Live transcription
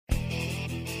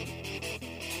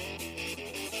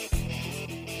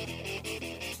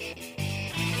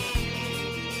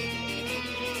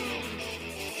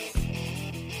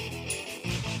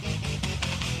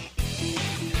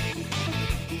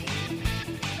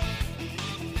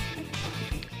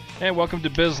And welcome to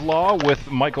Biz Law with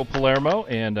Micahel Palermo.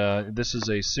 And this is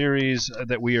a series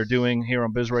that we are doing here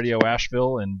on Biz Radio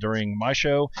Asheville and during my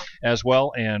show as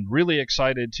well. And really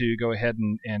excited to go ahead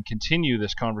and continue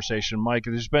this conversation. Mike,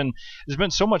 there's been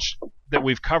so much that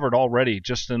we've covered already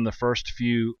just in the first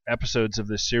few episodes of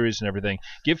this series and everything.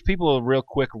 Give people a real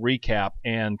quick recap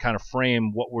and kind of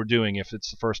frame what we're doing if it's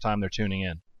the first time they're tuning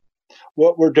in.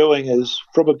 What we're doing is,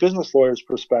 from a business lawyer's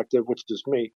perspective, which is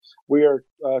me, we are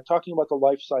talking about the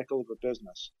life cycle of a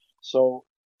business. So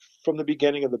from the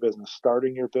beginning of the business,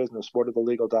 starting your business, what are the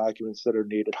legal documents that are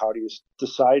needed? How do you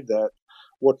decide that?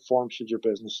 What form should your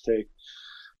business take?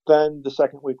 Then the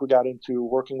second week, we got into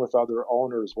working with other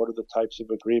owners. What are the types of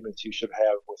agreements you should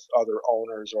have with other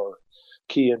owners or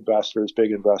key investors,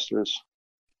 big investors?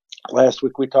 Last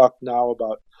week, we talked now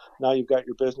you've got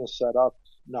your business set up.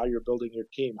 Now you're building your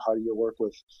team. How do you work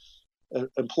with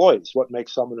employees? What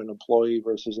makes someone an employee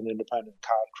versus an independent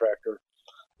contractor?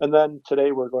 And then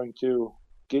today we're going to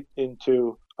get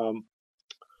into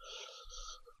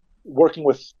working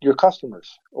with your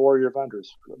customers or your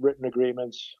vendors, written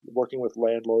agreements, working with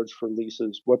landlords for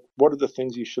leases. What are the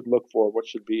things you should look for? What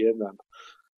should be in them?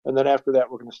 And then after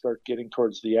that, we're going to start getting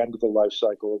towards the end of the life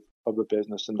cycle of the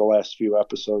business. In the last few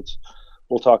episodes,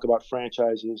 we'll talk about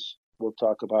franchises. We'll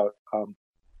talk about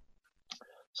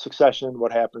succession,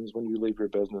 what happens when you leave your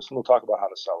business, and we'll talk about how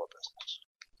to sell a business.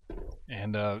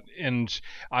 And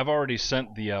I've already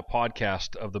sent the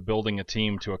podcast of the building a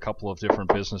team to a couple of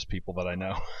different business people that I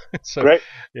know. So, great.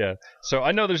 Yeah. So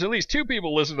I know there's at least 2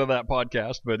 people listening to that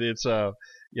podcast, but it's 3,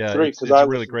 it's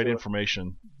really great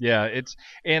information. Yeah, it's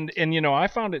and I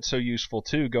found it so useful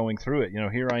too going through it.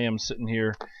 Here I am sitting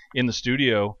here in the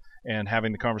studio and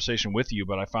having the conversation with you,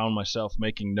 but I found myself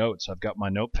making notes. I've got my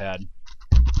notepad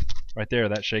right there.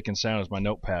 That shaking sound is my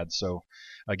notepad. So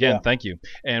again, Thank you.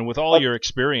 And with all your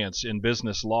experience in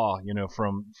business law,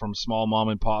 from small mom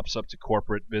and pops up to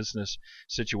corporate business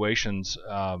situations,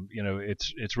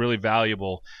 it's really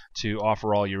valuable to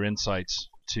offer all your insights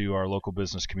to our local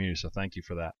business community. So thank you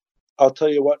for that. I'll tell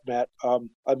you what, Matt,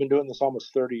 I've been doing this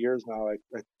almost 30 years now,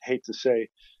 I hate to say,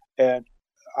 and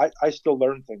I still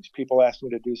learn things. People ask me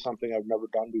to do something I've never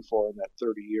done before in that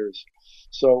 30 years.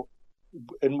 So,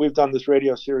 and we've done this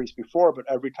radio series before, but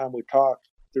every time we talk,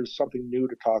 there's something new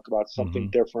to talk about, something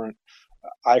different.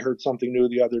 I heard something new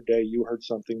the other day. You heard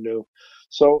something new.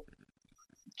 So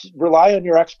rely on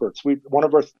your experts. One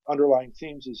of our underlying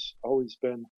themes has always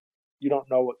been, you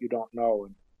don't know what you don't know.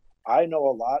 And I know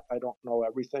a lot. I don't know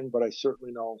everything, but I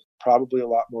certainly know probably a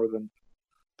lot more than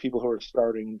people who are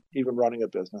starting, even running a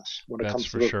business when it comes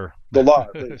to the law,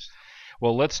 at least.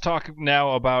 Well, let's talk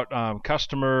now about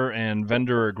customer and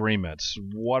vendor agreements.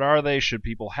 What are they? Should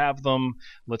people have them?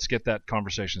 Let's get that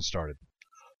conversation started.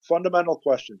 Fundamental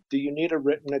question. Do you need a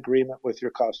written agreement with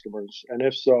your customers? And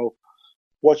if so,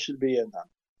 what should be in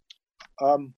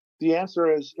them? The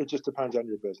answer is it just depends on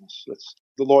your business. That's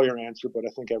the lawyer answer, but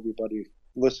I think everybody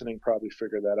listening probably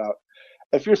figured that out.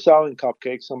 If you're selling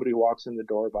cupcakes, somebody walks in the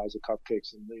door, buys the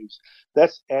cupcakes, and leaves.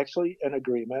 That's actually an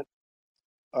agreement.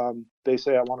 They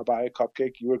say, I want to buy a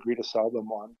cupcake. You agree to sell them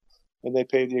one, and they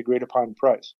pay the agreed upon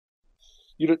price.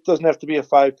 It doesn't have to be a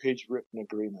 5-page written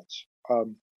agreement.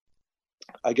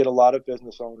 I get a lot of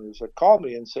business owners that call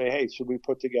me and say, hey, should we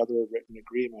put together a written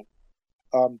agreement?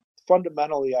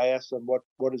 Fundamentally, I ask them,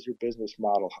 what is your business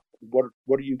model?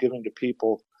 What are you giving to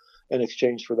people in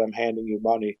exchange for them handing you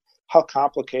money? How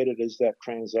complicated is that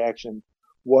transaction?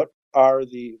 What are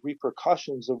the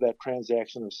repercussions of that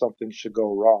transaction if something should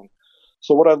go wrong?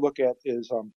 So what I look at is,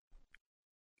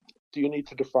 do you need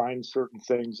to define certain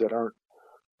things that aren't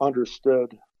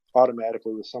understood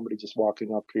automatically with somebody just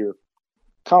walking up to your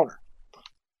counter?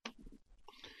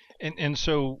 And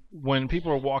so when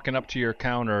people are walking up to your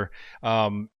counter,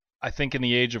 I think in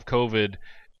the age of COVID,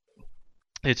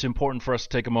 it's important for us to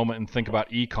take a moment and think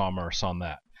about e-commerce on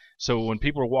that. So when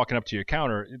people are walking up to your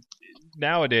counter,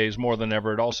 nowadays more than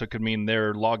ever, it also could mean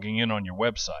they're logging in on your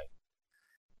website.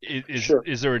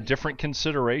 Is there a different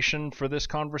consideration for this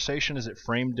conversation? Is it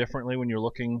framed differently when you're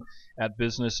looking at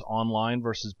business online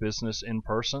versus business in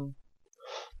person?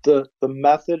 The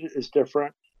method is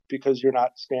different because you're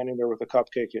not standing there with a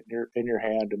cupcake in your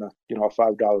hand and a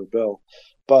 $5 bill,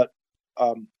 but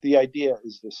the idea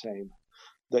is the same.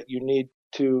 That you need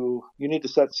to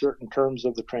set certain terms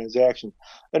of the transaction,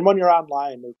 and when you're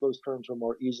online, those terms are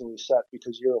more easily set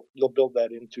because you'll build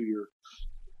that into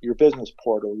your business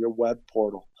portal, your web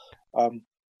portal.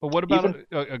 But what about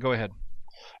go ahead.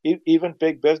 Even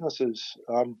big businesses,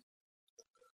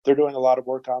 they're doing a lot of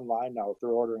work online now. If they're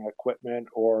ordering equipment,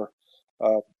 or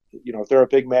if they're a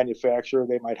big manufacturer,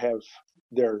 they might have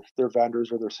their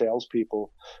vendors or their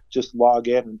salespeople just log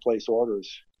in and place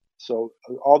orders. So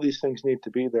all these things need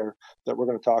to be there that we're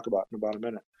going to talk about in about a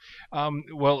minute.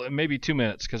 Well, maybe 2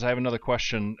 minutes, because I have another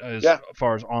question as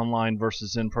far as online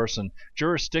versus in person.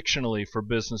 Jurisdictionally, for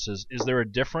businesses, is there a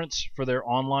difference for their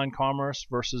online commerce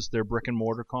versus their brick and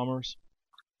mortar commerce?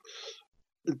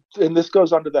 And this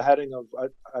goes under the heading of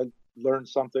I learn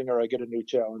something or I get a new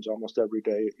challenge almost every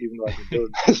day, even though I've been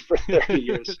doing this for 30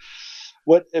 years.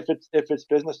 What if it's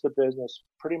business to business?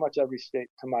 Pretty much every state,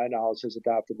 to my knowledge, has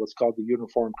adopted what's called the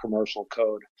Uniform Commercial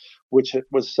Code, which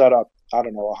was set up, I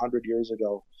don't know, 100 years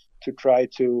ago to try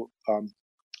to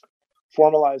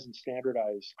formalize and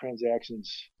standardize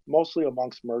transactions, mostly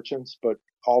amongst merchants, but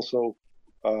also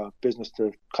business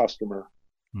to customer.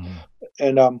 Mm-hmm.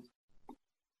 And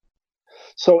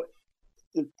so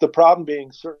the problem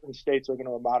being certain states are going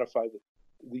to modify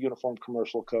the Uniform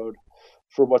Commercial Code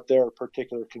for what their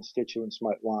particular constituents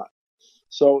might want.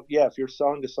 So, yeah, if you're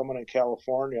selling to someone in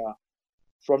California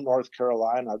from North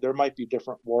Carolina, there might be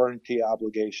different warranty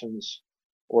obligations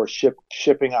or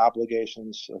shipping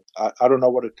obligations. I don't know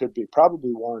what it could be.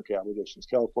 Probably warranty obligations.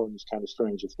 California's kind of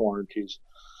strange with warranties.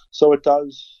 So it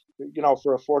does,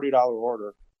 for a $40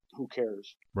 order, who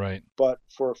cares? Right. But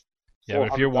for but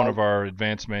if you're one of our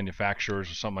advanced manufacturers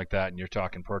or something like that, and you're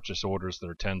talking purchase orders that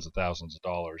are tens of thousands of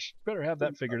dollars, you better have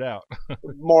that figured out.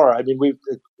 More. I mean, when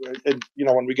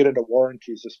we get into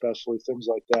warranties, especially things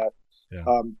like that,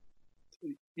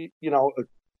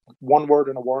 one word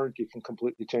in a warranty can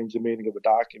completely change the meaning of a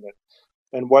document,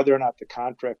 and whether or not the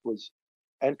contract was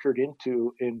entered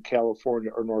into in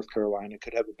California or North Carolina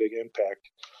could have a big impact,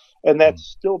 and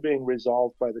that's still being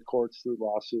resolved by the courts through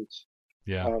lawsuits.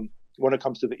 Yeah. When it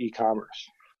comes to the e-commerce.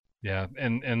 Yeah,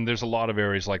 and there's a lot of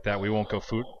areas like that. We won't go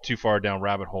too far down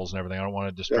rabbit holes and everything. I don't want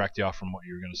to distract you off from what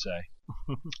you were going to say.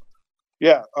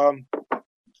 Yeah.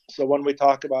 So when we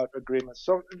talk about agreements,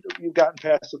 so you've gotten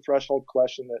past the threshold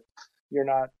question that you're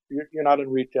not in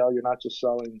retail. You're not just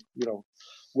selling,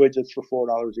 widgets for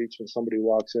 $4 each when somebody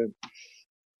walks in.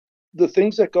 The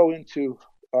things that go into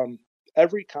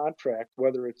every contract,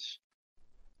 whether it's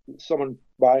someone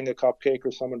buying a cupcake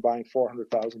or someone buying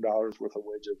 $400,000 worth of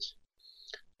widgets.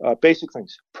 Basic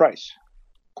things: price,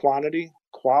 quantity,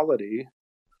 quality,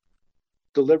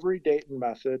 delivery date and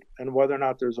method, and whether or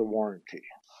not there's a warranty.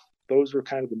 Those are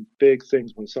kind of the big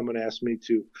things when someone asks me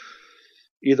to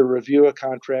either review a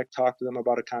contract, talk to them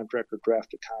about a contract, or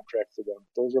draft a contract for them.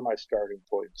 Those are my starting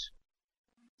points.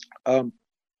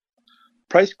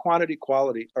 Price, quantity,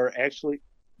 quality are actually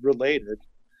related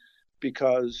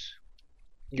because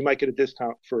you might get a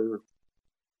discount for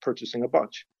purchasing a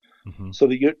bunch. Mm-hmm. So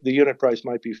the unit price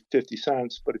might be 50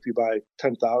 cents, but if you buy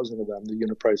 10,000 of them, the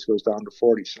unit price goes down to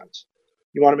 40 cents.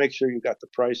 You want to make sure you got the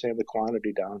price and the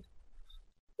quantity down.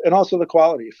 And also the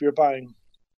quality. If you're buying,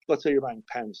 let's say you're buying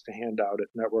pens to hand out at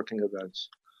networking events,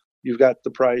 you've got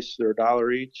the price, they're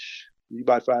 $1 each. You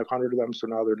buy 500 of them, so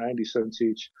now they're 90 cents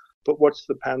each. But what's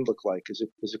the pen look like? Is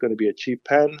it going to be a cheap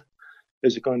pen?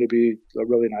 Is it going to be a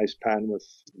really nice pen with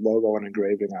logo and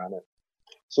engraving on it?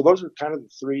 So those are kind of the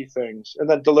three things. And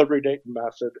then delivery date and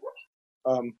method.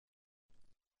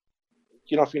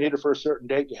 If you need it for a certain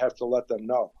date, you have to let them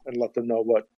know and let them know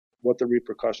what the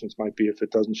repercussions might be if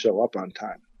it doesn't show up on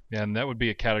time. Yeah, and that would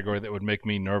be a category that would make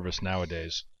me nervous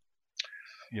nowadays.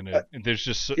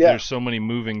 There's so many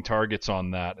moving targets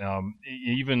on that.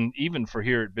 Even for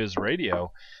here at Biz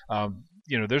Radio,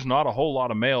 there's not a whole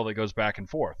lot of mail that goes back and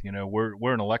forth.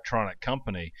 We're an electronic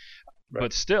company, right.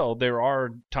 But still there are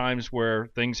times where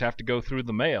things have to go through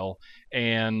the mail,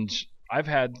 and I've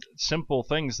had simple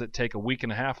things that take a week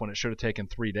and a half when it should have taken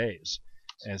 3 days.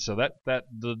 And so that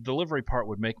the delivery part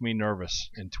would make me nervous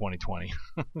in 2020.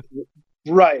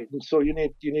 Right. And so you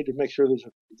need to make sure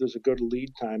there's a good lead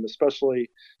time, especially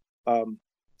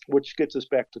which gets us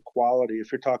back to quality.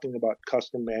 If you're talking about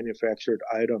custom manufactured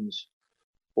items,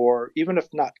 or even if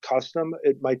not custom,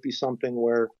 it might be something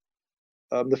where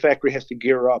the factory has to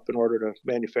gear up in order to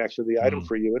manufacture the item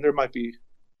for you. And there might be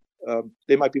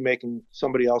they might be making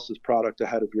somebody else's product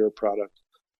ahead of your product.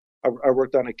 I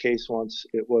worked on a case once.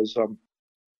 It was I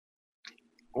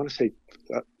want to say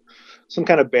some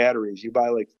kind of batteries. You buy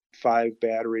like 5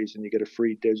 batteries and you get a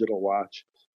free digital watch.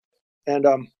 And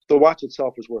the watch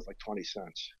itself was worth like 20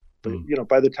 cents. But,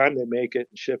 by the time they make it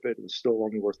and ship it, it was still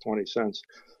only worth 20 cents.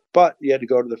 But you had to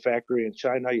go to the factory in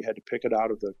China. You had to pick it out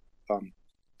of the,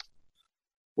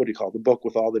 the book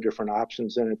with all the different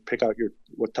options in it, pick out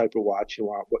what type of watch you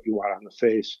want, what you want on the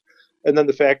face. And then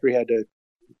the factory had to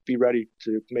be ready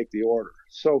to make the order.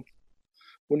 So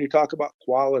when you talk about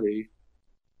quality,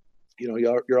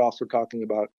 you're also talking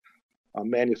about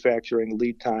manufacturing,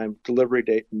 lead time, delivery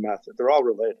date, and method. They're all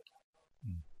related.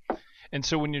 And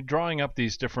so when you're drawing up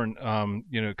these different,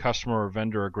 customer or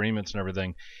vendor agreements and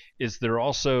everything, is there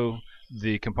also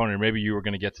the component, maybe you were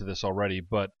going to get to this already,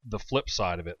 but the flip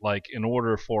side of it, like in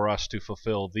order for us to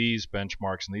fulfill these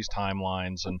benchmarks and these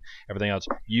timelines and everything else,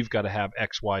 you've got to have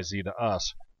X, Y, Z to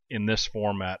us in this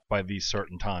format by these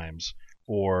certain times,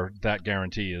 or that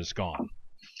guarantee is gone.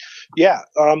 Yeah.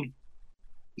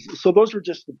 So those are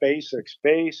just the basics,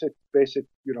 basic,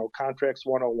 contracts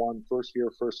 101, first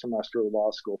year, first semester of law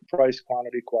school: price,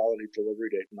 quantity, quality, delivery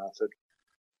date, method,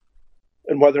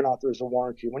 and whether or not there's a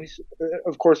warranty.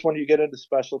 Of course, when you get into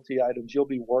specialty items, you'll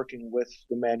be working with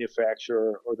the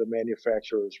manufacturer or the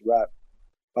manufacturer's rep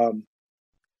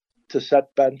to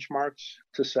set benchmarks,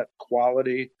 to set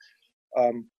quality.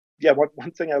 One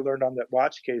thing I learned on that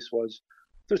watch case was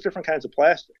there's different kinds of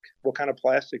plastic. What kind of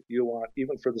plastic do you want,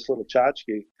 even for this little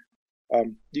tchotchke?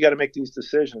 You got to make these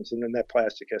decisions, and then that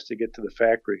plastic has to get to the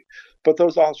factory. But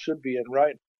those all should be in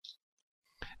writing.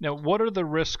 Now, what are the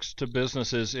risks to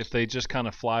businesses if they just kind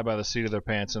of fly by the seat of their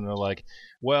pants and they're like,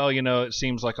 well, it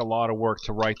seems like a lot of work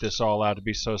to write this all out, to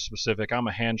be so specific. I'm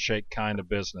a handshake kind of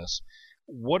business.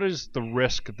 What is the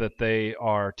risk that they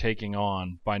are taking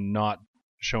on by not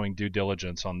showing due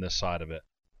diligence on this side of it?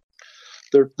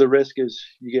 The risk is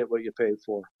you get what you pay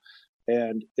for.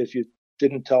 And if you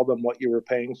didn't tell them what you were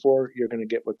paying for, you're going to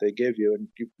get what they give you, and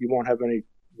you won't have any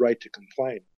right to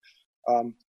complain.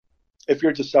 If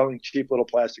you're just selling cheap little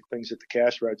plastic things at the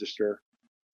cash register,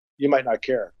 you might not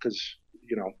care because,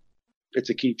 it's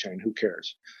a keychain. Who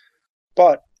cares?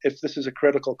 But if this is a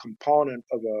critical component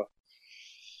of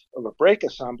a brake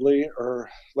assembly, or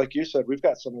like you said, we've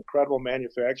got some incredible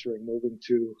manufacturing moving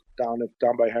to down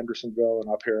by Hendersonville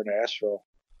and up here in Asheville.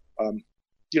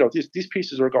 These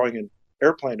pieces are going in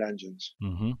airplane engines,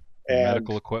 and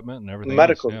medical equipment and everything.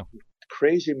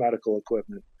 Crazy medical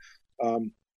equipment.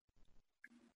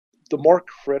 The more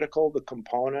critical the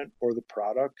component or the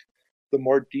product, the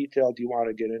more detailed you want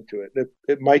to get into it.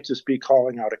 It might just be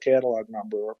calling out a catalog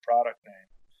number or a product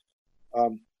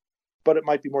name. But it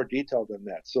might be more detailed than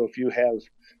that. So if you have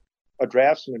a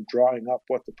draftsman drawing up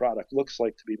what the product looks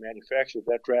like to be manufactured,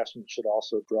 that draftsman should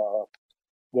also draw up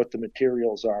what the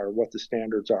materials are, what the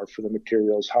standards are for the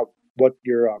materials, what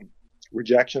your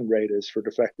rejection rate is for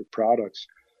defective products.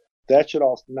 That should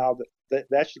also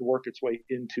that should work its way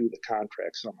into the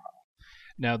contract somehow.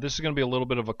 Now, this is going to be a little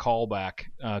bit of a callback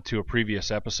to a previous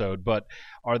episode, but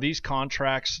are these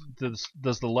contracts,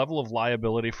 does the level of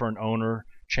liability for an owner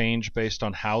change based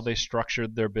on how they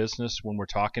structured their business when we're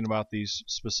talking about these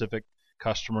specific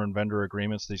customer and vendor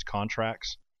agreements, these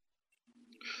contracts?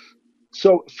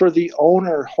 So for the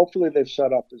owner, hopefully they've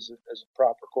set up as a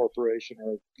proper corporation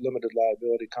or limited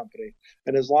liability company.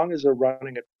 And as long as they're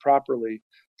running it properly,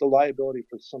 the liability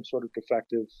for some sort of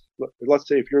defective, let's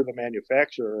say if you're the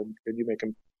manufacturer and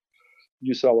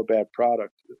you sell a bad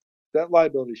product, that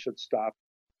liability should stop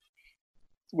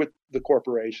with the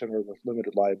corporation or the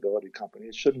limited liability company.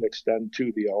 It shouldn't extend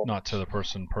to the owner. Not to the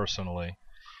person personally.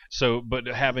 So, but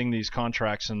having these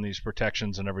contracts and these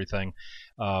protections and everything,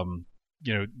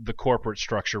 the corporate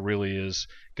structure really is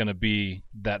going to be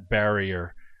that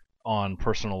barrier on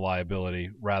personal liability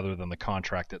rather than the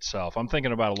contract itself. I'm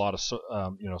thinking about a lot of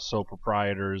sole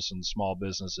proprietors and small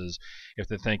businesses. If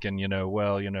they're thinking,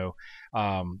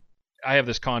 I have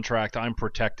this contract, I'm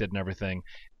protected and everything.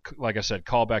 Like I said,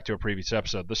 call back to a previous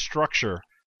episode. The structure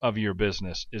of your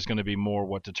business is going to be more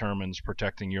what determines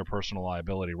protecting your personal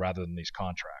liability rather than these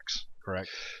contracts. Correct?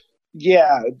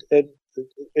 Yeah,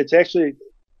 it's actually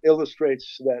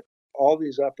illustrates that all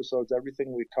these episodes,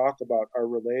 everything we talk about, are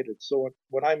related. So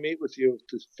when I meet with you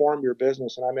to form your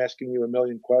business and I'm asking you a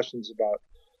million questions about,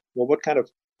 well, what kind of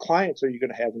clients are you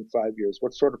going to have in 5 years?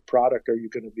 What sort of product are you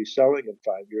going to be selling in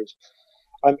 5 years?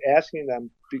 I'm asking them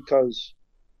because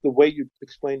the way you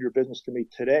explain your business to me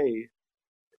today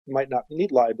might not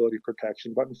need liability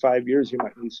protection, but in 5 years you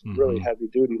might need some really heavy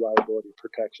duty liability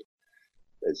protection.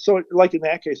 So like in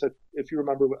that case, if you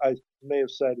remember, I may have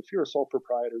said, if you're a sole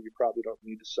proprietor, you probably don't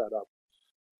need to set up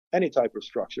any type of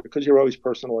structure because you're always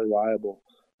personally liable.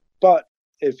 But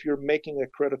if you're making a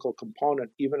critical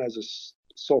component, even as a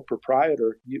sole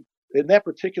proprietor, in that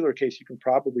particular case, you can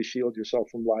probably shield yourself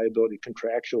from liability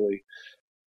contractually,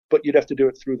 but you'd have to do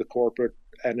it through the corporate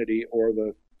entity or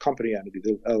the company entity,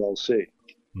 the LLC.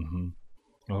 Mm-hmm.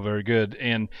 Well, very good.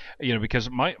 And, because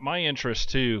my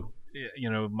interest too,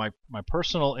 my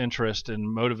personal interest and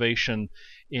motivation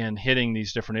in hitting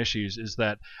these different issues is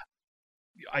that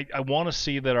I want to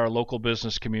see that our local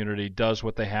business community does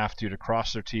what they have to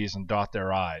cross their T's and dot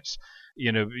their I's.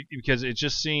 because it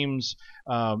just seems,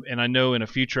 and I know in a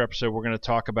future episode we're going to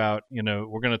talk about,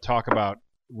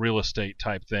 real estate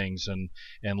type things and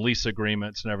lease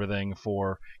agreements and everything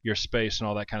for your space and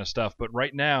all that kind of stuff. But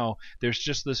right now, there's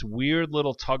just this weird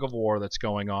little tug of war that's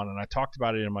going on, and I talked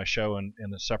about it in my show in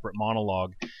a separate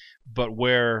monologue, but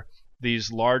where these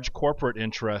large corporate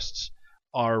interests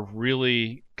are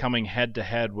really coming head to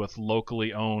head with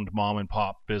locally owned mom and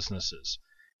pop businesses.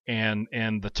 And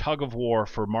the tug of war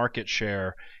for market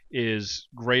share is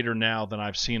greater now than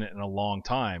I've seen it in a long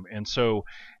time. And so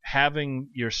having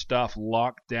your stuff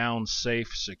locked down, safe,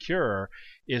 secure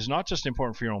is not just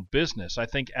important for your own business. I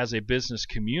think as a business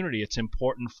community, it's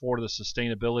important for the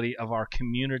sustainability of our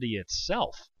community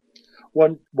itself.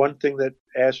 One thing that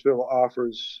Asheville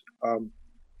offers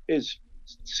is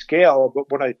scale. But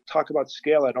when I talk about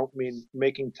scale, I don't mean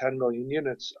making 10 million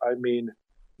units. I mean,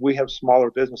 we have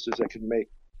smaller businesses that can make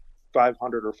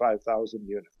 500 or 5,000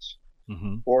 units,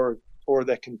 or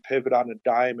that can pivot on a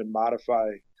dime and modify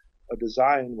a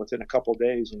design within a couple of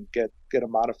days and get a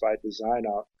modified design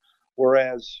out.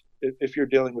 Whereas if you're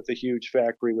dealing with a huge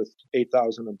factory with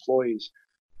 8,000 employees,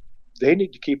 they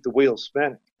need to keep the wheels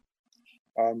spinning,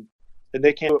 and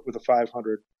they can't do it with a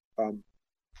 500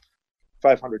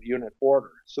 unit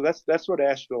order. So that's what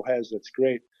Asheville has. That's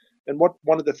great. And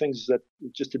one of the things that,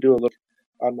 just to do a little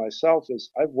on myself, is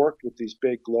I've worked with these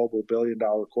big global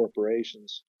billion-dollar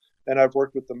corporations, and I've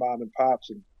worked with the mom and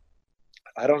pops, and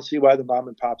I don't see why the mom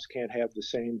and pops can't have the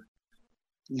same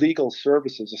legal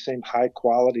services, the same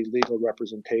high-quality legal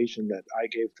representation that I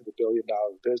gave to the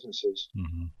billion-dollar businesses.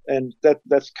 And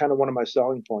that's kind of one of my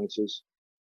selling points is,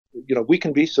 we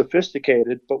can be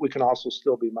sophisticated, but we can also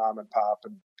still be mom and pop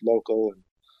and local,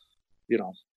 and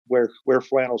wear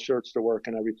flannel shirts to work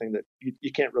and everything that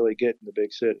you can't really get in the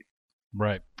big city.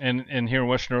 Right. And here in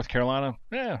Western North Carolina,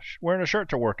 wearing a shirt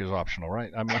to work is optional, right?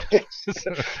 I mean,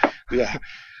 yeah.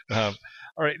 All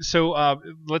right. So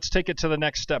let's take it to the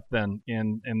next step then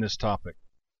in this topic.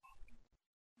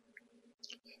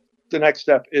 The next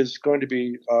step is going to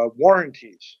be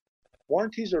warranties.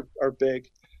 Warranties are big,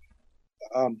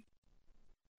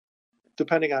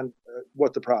 depending on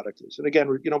what the product is. And again,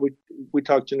 we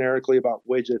talk generically about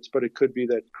widgets, but it could be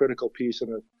that critical piece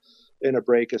in a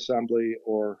brake assembly,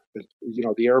 or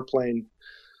the airplane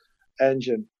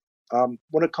engine.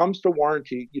 When it comes to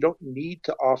warranty, you don't need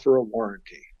to offer a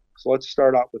warranty. So let's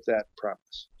start out with that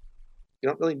premise. You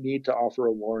don't really need to offer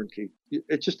a warranty.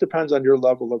 It just depends on your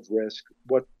level of risk,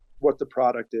 what the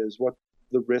product is, what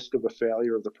the risk of a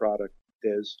failure of the product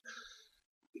is.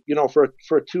 For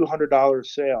a $200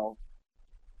 sale,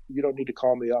 you don't need to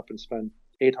call me up and spend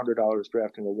 $800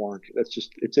 drafting a warranty.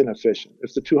 It's inefficient.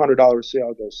 If the $200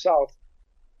 sale goes south,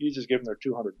 you just give them their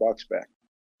 $200 back.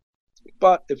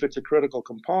 But if it's a critical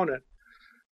component,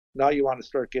 now you want to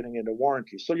start getting into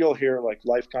warranty. So you'll hear like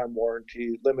lifetime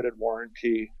warranty, limited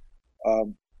warranty.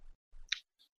 The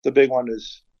big one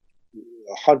is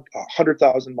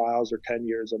 100,000 miles or 10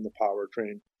 years on the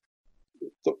powertrain.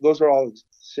 Those are all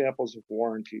samples of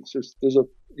warranties.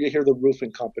 You hear the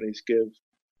roofing companies give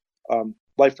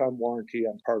lifetime warranty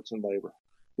on parts and labor.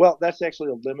 Well, that's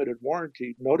actually a limited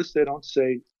warranty. Notice they don't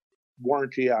say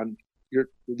warranty on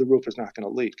the roof is not going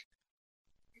to leak.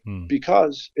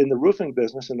 Because in the roofing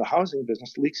business, in the housing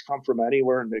business, leaks come from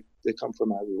anywhere and they come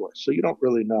from everywhere. So you don't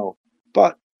really know.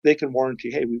 But they can warranty,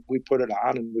 hey, we put it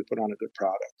on and we put on a good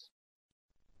product.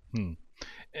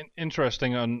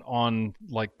 Interesting on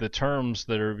like the terms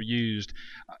that are used.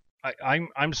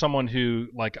 I'm someone who,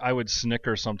 like, I would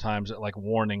snicker sometimes at like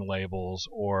warning labels,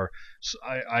 or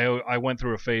I went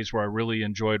through a phase where I really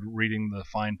enjoyed reading the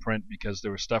fine print because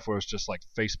there was stuff where it was just like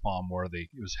facepalm worthy,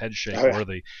 it was head shake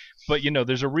worthy. But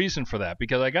there's a reason for that,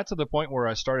 because I got to the point where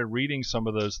I started reading some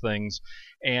of those things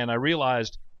and I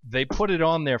realized they put it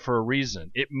on there for a reason.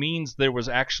 It means there was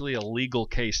actually a legal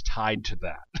case tied to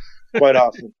that. Quite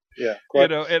often. Yeah.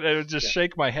 And it would just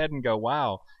shake my head and go,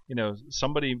 wow,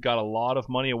 somebody got a lot of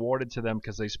money awarded to them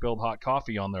because they spilled hot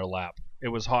coffee on their lap. It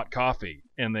was hot coffee,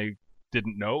 and they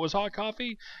didn't know it was hot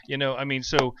coffee.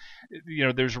 So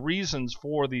there's reasons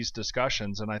for these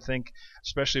discussions, and I think,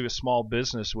 especially with small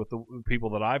business, with the people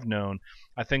that I've known,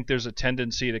 I think there's a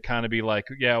tendency to kind of be like,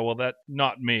 yeah, well, that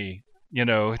not me.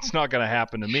 It's not going to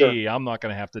happen to me. Sure. I'm not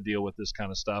going to have to deal with this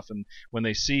kind of stuff. And when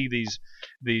they see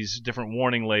these different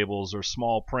warning labels or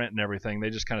small print and everything, they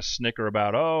just kind of snicker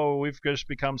about, oh, we've just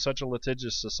become such a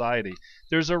litigious society.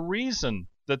 There's a reason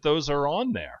that those are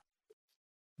on there.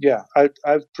 Yeah,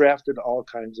 I've drafted all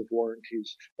kinds of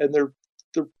warranties, and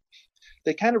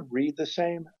they kind of read the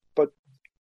same, but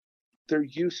they're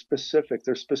use specific.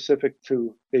 They're specific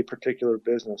to a particular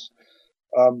business.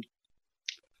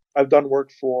 I've done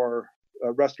work for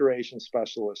restoration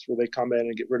specialists where they come in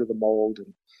and get rid of the mold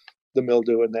and the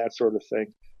mildew and that sort of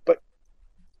thing. But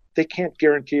they can't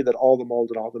guarantee that all the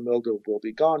mold and all the mildew will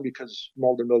be gone because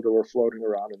mold and mildew are floating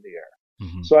around in the air.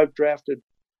 Mm-hmm. So I've drafted,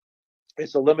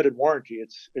 it's a limited warranty.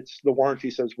 It's the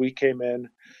warranty says we came in,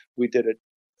 we did it,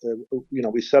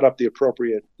 we set up the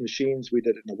appropriate machines, we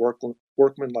did it in a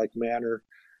workman-like manner,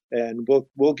 and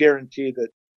we'll guarantee that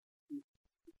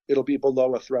it'll be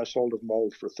below a threshold of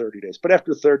mold for 30 days. But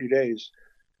after 30 days,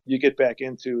 you get back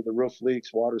into the roof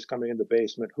leaks, water's coming in the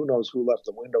basement, who knows who left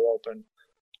the window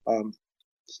open.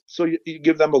 So you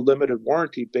give them a limited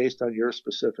warranty based on your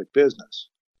specific business.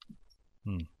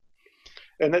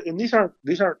 And these aren't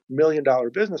 $1 million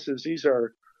businesses. These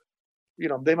are,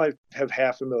 they might have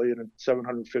 $500,000 and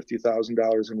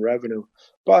 $750,000 in revenue,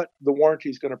 but the warranty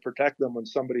is going to protect them when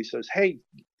somebody says, "Hey,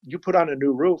 you put on a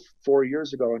new roof 4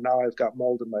 years ago, and now I've got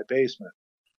mold in my basement."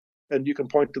 And you can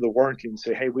point to the warranty and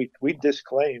say, "Hey, we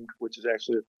disclaimed," which is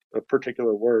actually a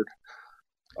particular word.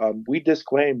 We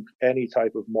disclaimed any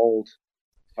type of mold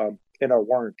in our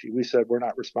warranty. We said we're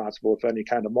not responsible for any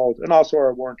kind of mold, and also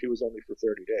our warranty was only for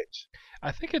 30 days.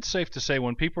 I think it's safe to say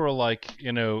when people are like,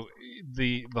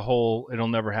 the whole "it'll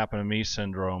never happen to me"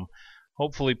 syndrome,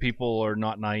 hopefully people are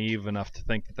not naive enough to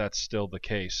think that that's still the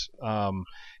case.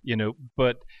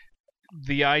 But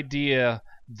the idea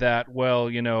that, well,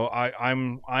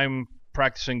 I'm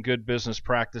practicing good business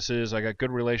practices, I got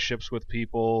good relationships with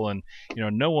people, and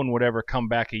no one would ever come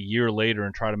back a year later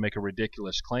and try to make a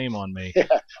ridiculous claim on me. Yeah,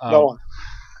 no one.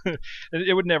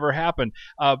 It would never happen.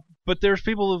 But there's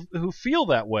people who feel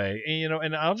that way,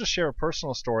 and I'll just share a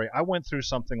personal story. I went through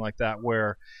something like that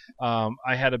where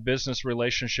I had a business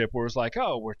relationship where it was like,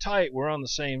 oh, we're tight, we're on the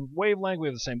same wavelength, we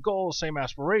have the same goals, same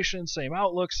aspirations, same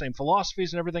outlooks, same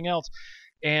philosophies, and everything else.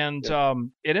 And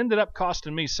it ended up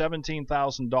costing me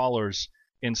 $17,000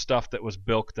 in stuff that was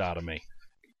bilked out of me.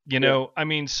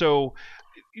 So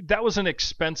that was an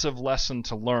expensive lesson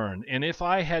to learn. And if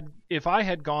I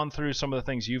had gone through some of the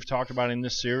things you've talked about in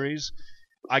this series,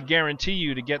 I guarantee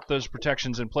you to get those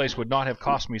protections in place would not have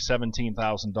cost me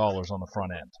 $17,000 on the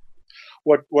front end.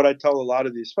 What I tell a lot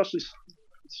of these, especially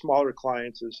smaller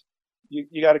clients, is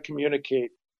you got to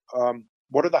communicate.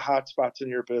 What are the hot spots in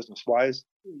your business? Why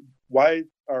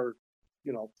are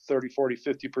 30, 40,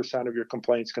 50% of your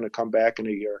complaints going to come back in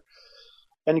a year?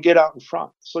 And get out in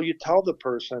front. So you tell the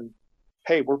person,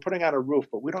 "Hey, we're putting on a roof,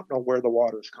 but we don't know where the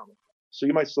water is coming from. So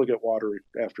you might still get water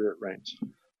after it rains."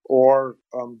 Or,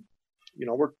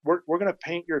 we're going to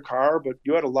paint your car, but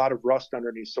you had a lot of rust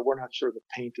underneath, so we're not sure the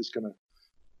paint is going to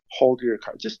hold your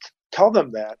car. Just tell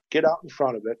them that, get out in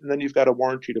front of it, and then you've got a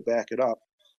warranty to back it up.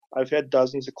 I've had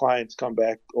dozens of clients come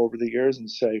back over the years and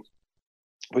say,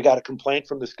 "We got a complaint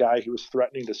from this guy. He was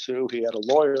threatening to sue. He had a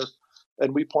lawyer."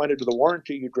 And we pointed to the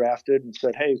warranty you drafted and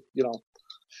said, "Hey,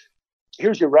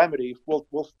 here's your remedy. We'll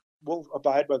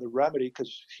abide by the remedy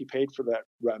because he paid for that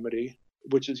remedy,"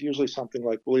 which is usually something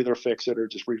like, "We'll either fix it or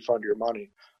just refund your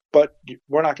money. But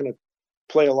we're not going to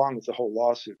play along with the whole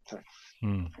lawsuit thing."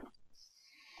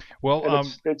 Well,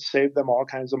 it saved them all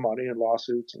kinds of money and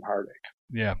lawsuits and heartache.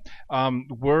 Yeah.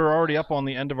 We're already up on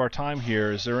the end of our time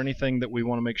here. Is there anything that we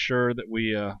want to make sure that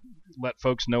we let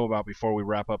folks know about before we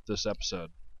wrap up this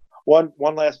episode?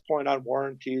 One last point on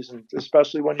warranties, and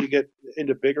especially when you get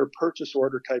into bigger purchase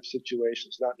order type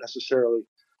situations, not necessarily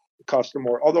a custom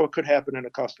order, although it could happen in a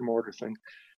custom order thing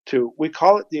too. We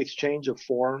call it the exchange of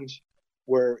forms,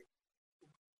 where,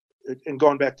 and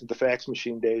going back to the fax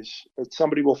machine days,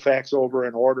 somebody will fax over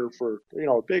an order for,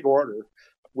 a big order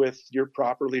with your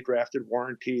properly drafted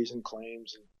warranties and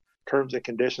claims and terms and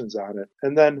conditions on it.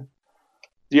 And then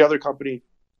the other company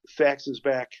faxes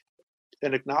back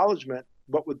an acknowledgement,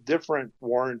 but with different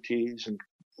warranties and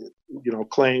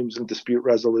claims and dispute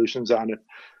resolutions on it.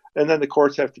 And then the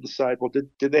courts have to decide, well,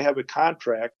 did they have a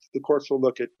contract? The courts will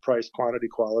look at price, quantity,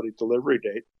 quality, delivery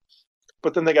date,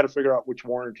 but then they got to figure out which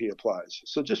warranty applies.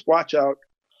 So just watch out.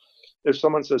 If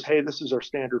someone says, "Hey, this is our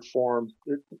standard form,"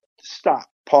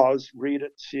 stop, pause, read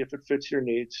it, see if it fits your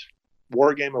needs,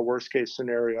 war game a worst case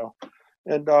scenario,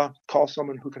 and call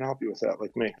someone who can help you with that,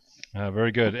 like me.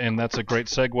 Very good. And that's a great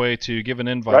segue to give an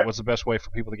invite. Right. What's the best way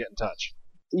for people to get in touch?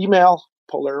 Email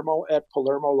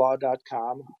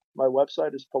palermo@palermolaw.com. My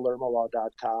website is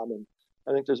palermolaw.com, and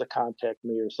I think there's a contact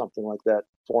me or something like that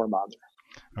form on there.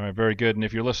 All right, very good. And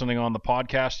if you're listening on the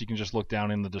podcast, you can just look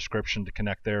down in the description to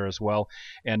connect there as well.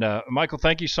 And Michael,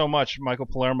 thank you so much. Michael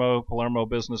Palermo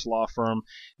Business Law Firm,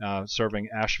 serving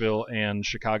Asheville and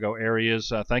Chicago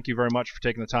areas. Thank you very much for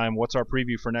taking the time. What's our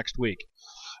preview for next week?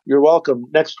 You're welcome.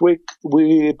 Next week,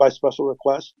 by special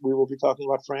request, we will be talking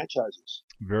about franchises.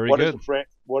 Very good.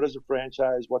 What is a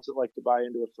franchise? What's it like to buy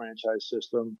into a franchise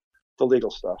system? The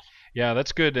legal stuff. Yeah,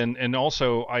 that's good. And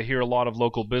also, I hear a lot of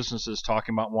local businesses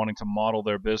talking about wanting to model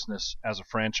their business as a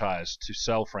franchise to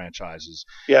sell franchises.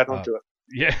 Yeah, don't do it.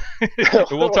 Yeah,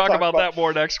 we'll talk about that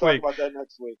more next week. Talk about that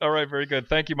next week. All right, very good.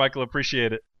 Thank you, Michael.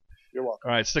 Appreciate it. You're welcome.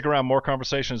 All right, stick around. More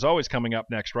conversation is always coming up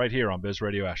next right here on Biz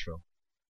Radio Asheville.